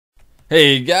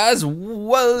Hey guys,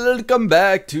 welcome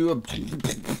back to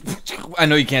I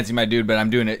know you can't see my dude, but I'm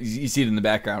doing it. You see it in the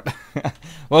background.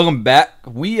 Welcome back.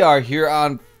 We are here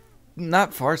on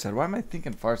not Farside. Why am I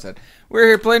thinking Farside? We're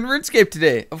here playing RuneScape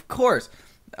today, of course.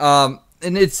 And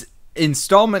it's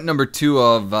installment number 2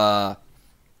 of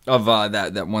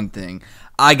that one thing.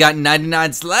 I got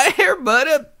 99 Slayer,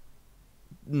 but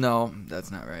no, that's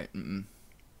not right.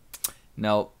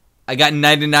 No, I got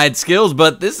 99 skills,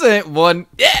 but this ain't one.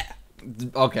 Yeah.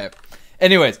 Okay.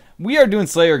 Anyways, we are doing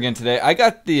Slayer again today. I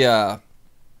got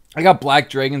Black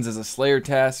Dragons as a Slayer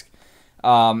task.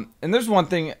 And there's one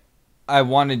thing I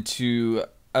wanted to.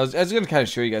 I was going to kind of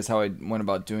show you guys how I went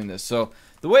about doing this. So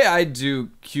the way I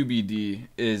do QBD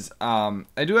is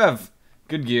I do have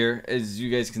good gear, as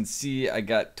you guys can see. I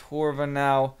got Torva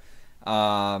now.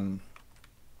 A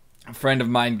friend of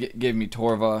mine gave me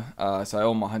Torva, so I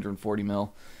owe him 140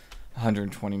 mil,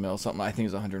 120 mil, something. I think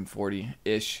it's 140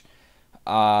 ish.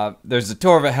 There's a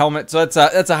Torva helmet, so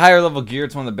that's a higher level gear.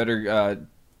 It's one of the better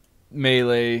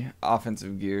melee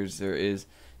offensive gears there is.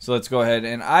 So let's go ahead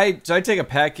and I take a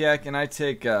pack yak and I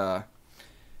take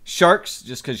sharks,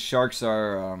 just because sharks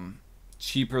are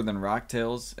cheaper than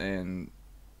rocktails, and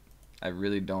I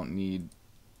really don't need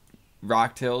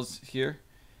rocktails here.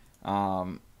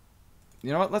 You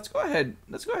know what? Let's go ahead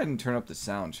and turn up the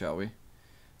sound, shall we?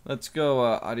 Let's go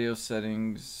audio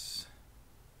settings.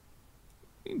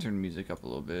 You can turn the music up a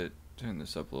little bit, turn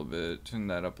this up a little bit, turn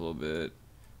that up a little bit.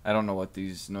 I don't know what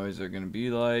these noises are going to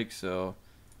be like, so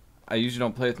I usually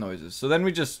don't play with noises. So then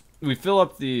we fill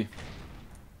up the...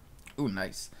 Ooh,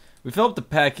 nice. We fill up the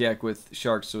pack yak with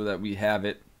sharks so that we have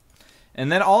it.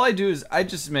 And then all I do is I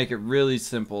just make it really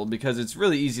simple, because it's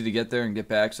really easy to get there and get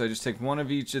back. So I just take one of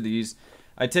each of these.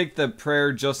 I take the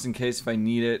prayer just in case if I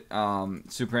need it,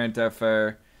 super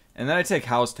anti-fire. And then I take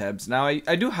house tabs. Now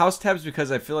I do house tabs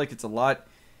because I feel like it's a lot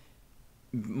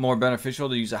more beneficial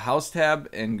to use a house tab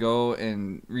and go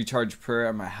and recharge prayer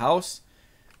at my house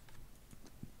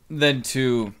than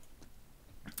to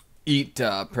eat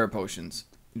prayer potions,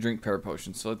 drink prayer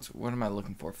potions. So what am I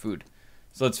looking for? Food.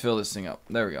 So let's fill this thing up.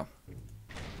 There we go.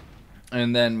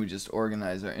 And then we just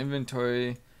organize our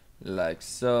inventory like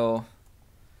so.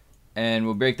 And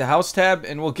we'll break the house tab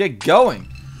and we'll get going.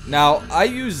 Now I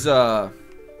use I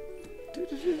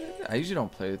usually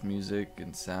don't play with music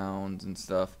and sounds and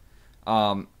stuff.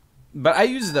 But I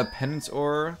use the penance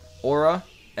aura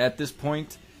at this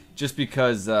point, just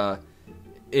because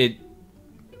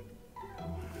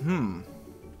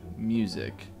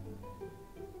music.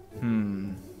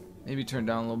 Maybe turn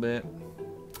down a little bit.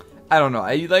 I don't know.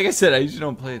 Like I said, I usually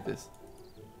don't play with this.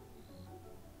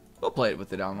 We'll play it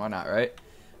with it on. Why not, right?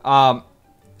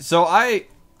 So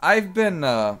I've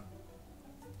been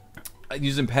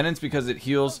using penance because it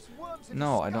heals.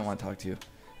 No, I don't want to talk to you.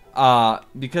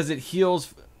 Because it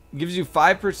heals, gives you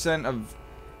 5% of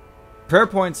prayer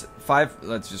points.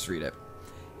 Let's just read it.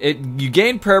 You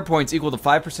gain prayer points equal to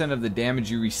 5% of the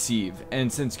damage you receive, and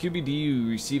since QBD you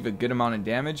receive a good amount of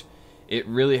damage, it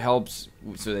really helps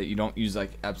so that you don't use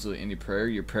like absolutely any prayer.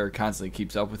 Your prayer constantly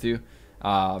keeps up with you.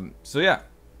 So yeah.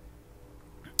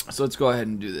 So let's go ahead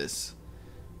and do this.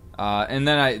 And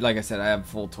then like I said, I have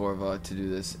full Torva to do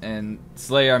this. And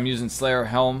Slayer, I'm using Slayer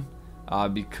Helm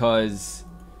because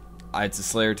it's a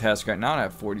Slayer task right now, and I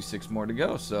have 46 more to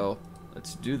go. So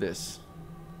let's do this.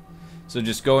 So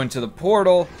just go into the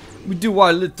portal. We do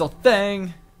our little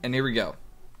thing, and here we go.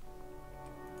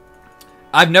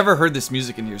 I've never heard this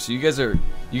music in here, so you guys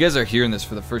are hearing this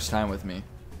for the first time with me.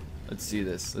 Let's see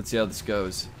this. Let's see how this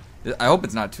goes. I hope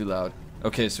it's not too loud.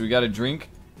 Okay, so we got to drink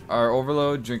our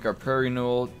overload, drink our prayer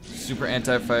renewal, super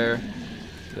anti-fire.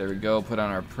 There we go. Put on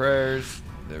our prayers.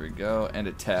 There we go, and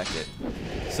attack it.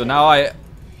 So now I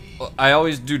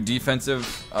always do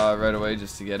defensive right away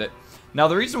just to get it. Now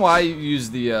the reason why I use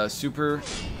the super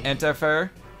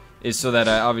anti-fire is so that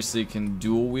I obviously can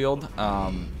dual wield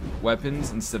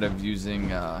weapons instead of using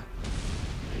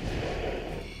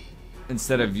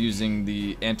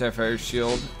the anti-fire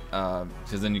shield,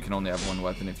 because then you can only have one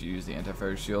weapon if you use the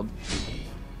anti-fire shield.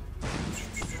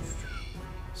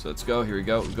 So let's go. Here we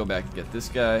go. We'll go back and get this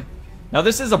guy. Now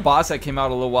this is a boss that came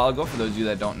out a little while ago. For those of you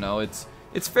that don't know, it's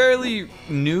fairly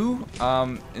new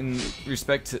in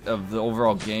respect of the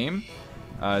overall game.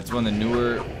 It's one of the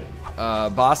newer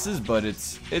bosses, but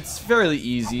it's fairly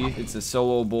easy. It's a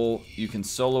soloable. You can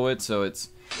solo it, so it's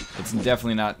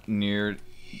definitely not near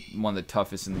one of the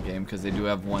toughest in the game, because they do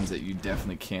have ones that you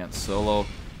definitely can't solo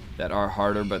that are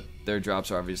harder, but their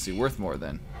drops are obviously worth more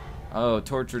than. Oh,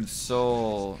 tortured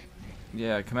soul.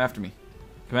 Yeah, come after me.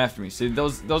 Come after me. See,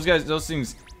 those guys, those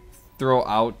things throw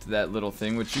out that little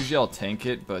thing, which usually I'll tank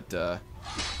it, but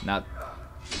not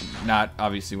not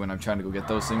obviously when I'm trying to go get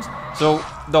those things. So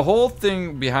the whole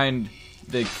thing behind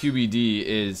the QBD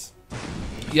is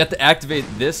you have to activate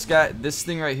this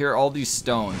thing right here, all these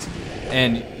stones,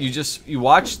 and you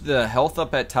watch the health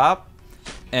up at top,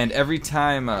 and every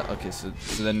time okay, so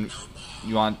then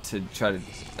you want to try to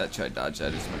dodge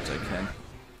that as much as I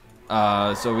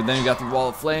can. So then you got the wall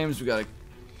of flames. We gotta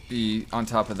be on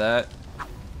top of that.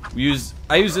 I use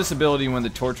this ability when the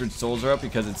tortured souls are up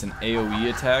because it's an AoE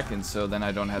attack, and so then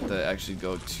I don't have to actually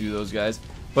go to those guys.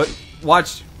 But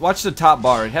watch the top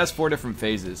bar. It has 4 different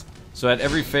phases. So at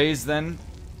every phase, then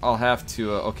I'll have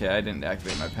to. Okay, I didn't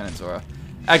activate my penance aura.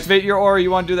 Activate your aura.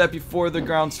 You want to do that before the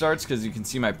ground starts because you can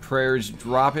see my prayers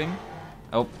dropping.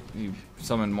 Oh, you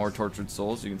summon more tortured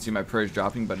souls. You can see my prayers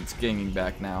dropping, but it's gaining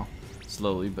back now,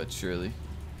 slowly but surely.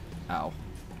 Ow,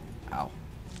 ow,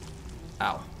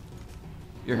 ow.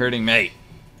 You're hurting me.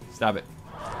 Stop it.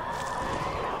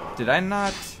 Did I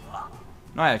not?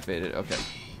 No, I activated it. Okay.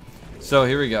 So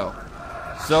here we go.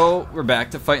 So we're back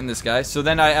to fighting this guy. So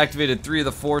then I activated 3 of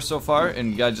the 4 so far,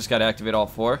 and I just got to activate all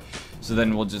 4. So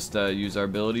then we'll just use our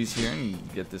abilities here and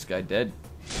get this guy dead.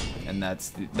 And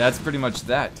that's pretty much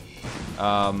that.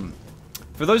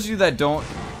 For those of you that don't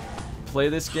play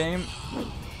this game,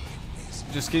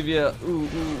 just give you a ooh,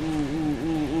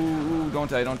 don't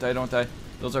die, don't die, don't die.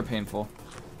 Those are painful.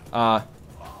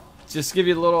 Just give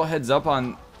you a little heads up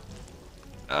on,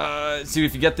 see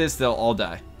if you get this, they'll all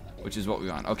die, which is what we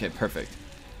want. Okay, perfect.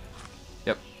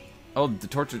 Yep. Oh, the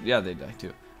tortured, yeah, they die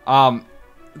too. For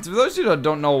those of you that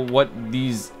don't know what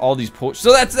all these potions,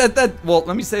 so that, well,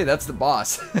 let me say that's the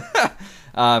boss.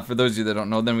 For those of you that don't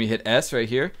know, then we hit S right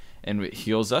here, and it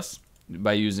heals us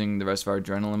by using the rest of our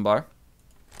adrenaline bar.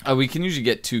 We can usually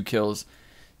get 2 kills.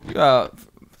 Gosh,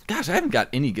 I haven't got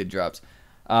any good drops.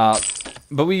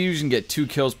 But we usually get 2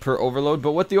 kills per overload.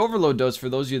 But what the overload does, for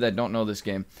those of you that don't know this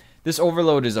game, this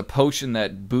overload is a potion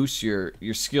that boosts your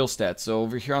skill stats. So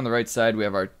over here on the right side, we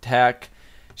have our attack,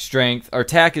 strength. Our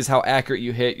attack is how accurate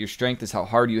you hit. Your strength is how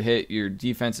hard you hit. Your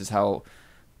defense is how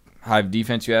high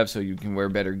defense you have, so you can wear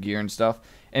better gear and stuff.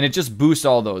 And it just boosts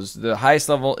all those. The highest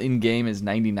level in game is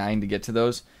 99 to get to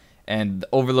those, and the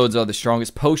overloads are the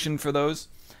strongest potion for those.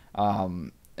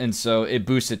 And so it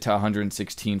boosts it to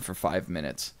 116 for 5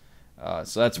 minutes.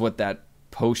 So that's what that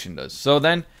potion does. So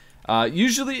then,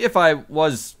 usually if I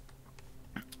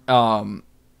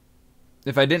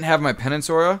didn't have my penance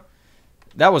aura,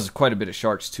 that was quite a bit of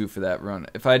sharks too for that run.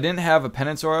 If I didn't have a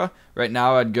penance aura, right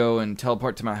now I'd go and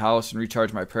teleport to my house and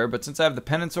recharge my prayer. But since I have the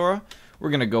penance aura, we're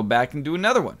going to go back and do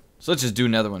another one. So let's just do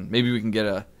another one. Maybe we can get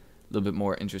a little bit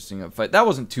more interesting of a fight. That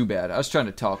wasn't too bad. I was trying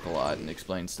to talk a lot and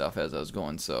explain stuff as I was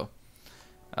going. So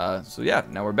yeah,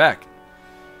 now we're back.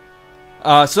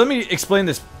 So let me explain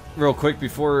this real quick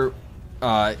before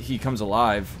he comes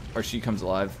alive, or she comes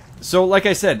alive. So like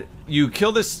I said, you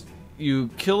kill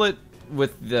it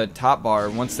with the top bar.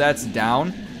 Once that's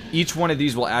down, each one of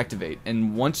these will activate,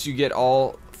 and once you get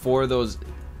all 4 of those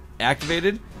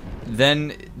activated,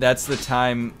 then that's the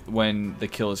time when the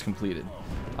kill is completed.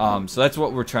 So that's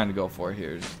what we're trying to go for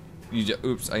here.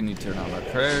 Oops, I need to turn on my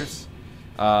prayers.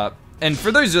 And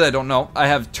for those of you that don't know, I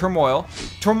have Turmoil.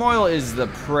 Turmoil is the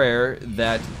prayer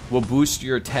that will boost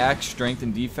your attack, strength,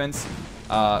 and defense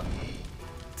to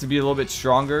be a little bit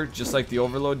stronger, just like the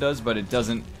Overload does, but it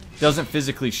doesn't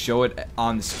physically show it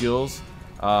on the skill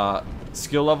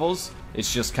levels.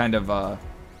 It's just kind of a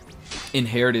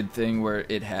inherited thing where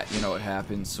it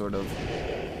happens sort of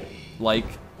like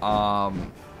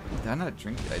did I not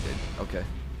drink? I did. Okay.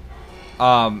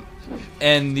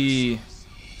 And the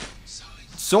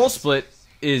Soul Split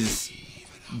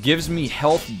gives me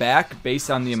health back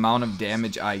based on the amount of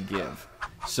damage I give.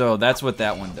 So that's what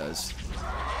that one does.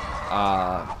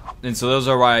 And so those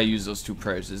are why I use those 2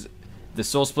 prayers. The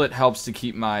Soul Split helps to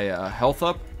keep my health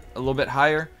up a little bit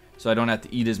higher, so I don't have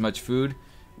to eat as much food,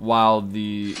 while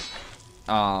the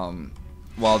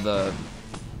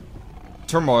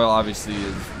Turmoil obviously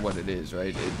is what it is,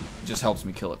 right? It just helps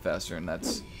me kill it faster, and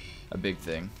that's a big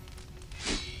thing.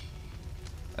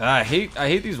 And I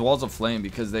hate these walls of flame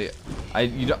because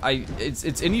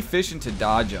it's inefficient to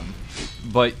dodge them,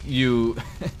 but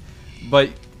but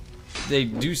they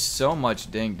do so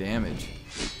much dang damage.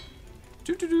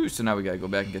 So now we gotta go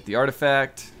back and get the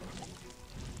artifact.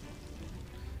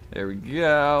 There we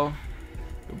go.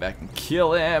 Go back and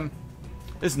kill him.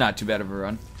 This is not too bad of a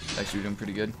run. Actually, we're doing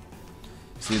pretty good.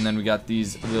 See, and then we got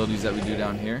these abilities that we do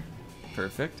down here.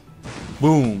 Perfect.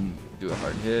 Boom. Do a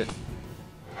hard hit.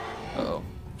 Uh-oh.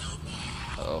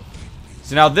 Uh-oh.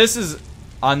 So now this is,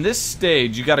 on this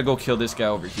stage, you gotta go kill this guy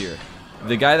over here.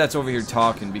 The guy that's over here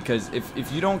talking, because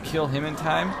if you don't kill him in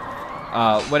time,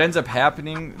 what ends up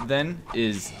happening then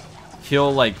is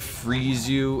he'll like freeze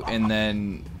you, and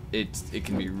then it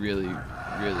can be really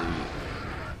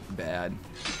bad.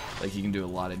 Like he can do a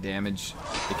lot of damage.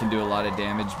 It can do a lot of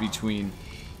damage between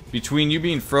you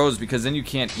being froze, because then you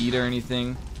can't eat or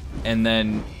anything, and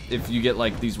then if you get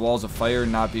like these walls of fire,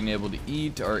 not being able to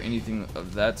eat or anything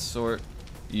of that sort,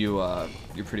 you're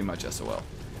pretty much SOL.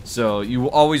 So you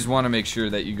always want to make sure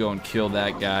that you go and kill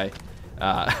that guy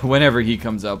whenever he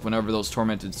comes up. Whenever those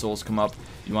tormented souls come up,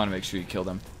 you want to make sure you kill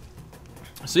them.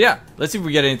 So yeah, let's see if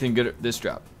we get anything good at this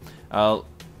drop.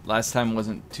 Last time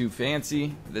wasn't too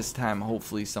fancy. This time,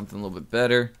 hopefully, something a little bit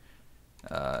better.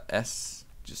 S,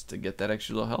 just to get that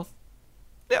extra little health.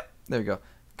 Yep, there we go.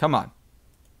 Come on.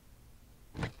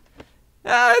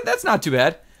 That's not too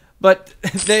bad. But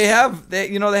they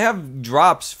have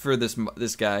drops for this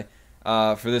guy,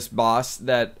 for this boss,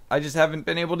 that I just haven't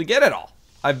been able to get at all.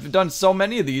 I've done so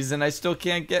many of these, and I still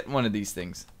can't get one of these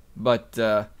things. But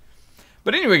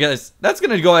anyway, guys, that's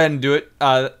gonna go ahead and do it.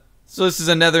 So this is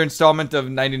another installment of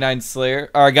 99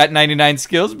 Slayer. Or I got 99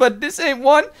 skills, but this ain't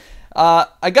one.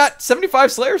 I got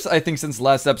 75 Slayers, I think, since the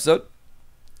last episode,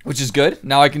 which is good.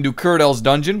 Now I can do Kurdel's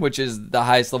Dungeon, which is the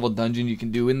highest level dungeon you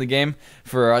can do in the game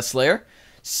for a Slayer.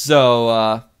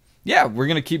 So, yeah, we're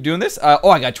going to keep doing this. Oh,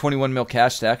 I got 21 mil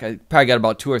cash stack. I probably got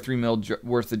about 2 or 3 mil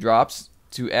worth of drops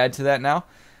to add to that now.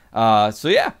 So,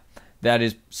 yeah, that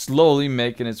is slowly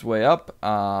making its way up.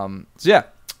 So, yeah,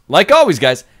 like always,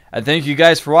 guys, I thank you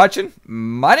guys for watching.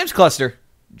 My name's Cluster.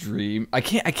 I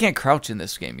can't crouch in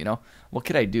this game, you know? What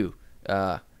could I do?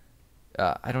 I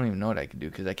don't even know what I could do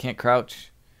because I can't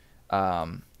crouch.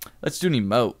 Let's do an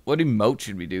emote. What emote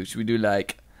should we do? Should we do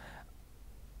like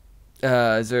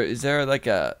is there like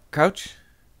a crouch?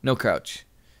 No crouch.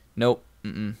 Nope.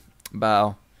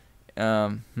 Bow.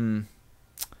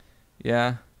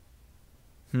 Yeah.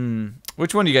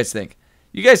 Which one do you guys think?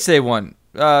 You guys say one.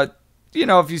 You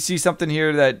know, if you see something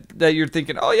here that you're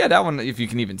thinking, oh yeah, that one, if you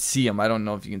can even see them. I don't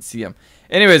know if you can see them.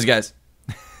 Anyways, guys,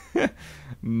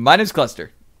 my name's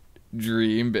Cluster.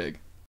 Dream big.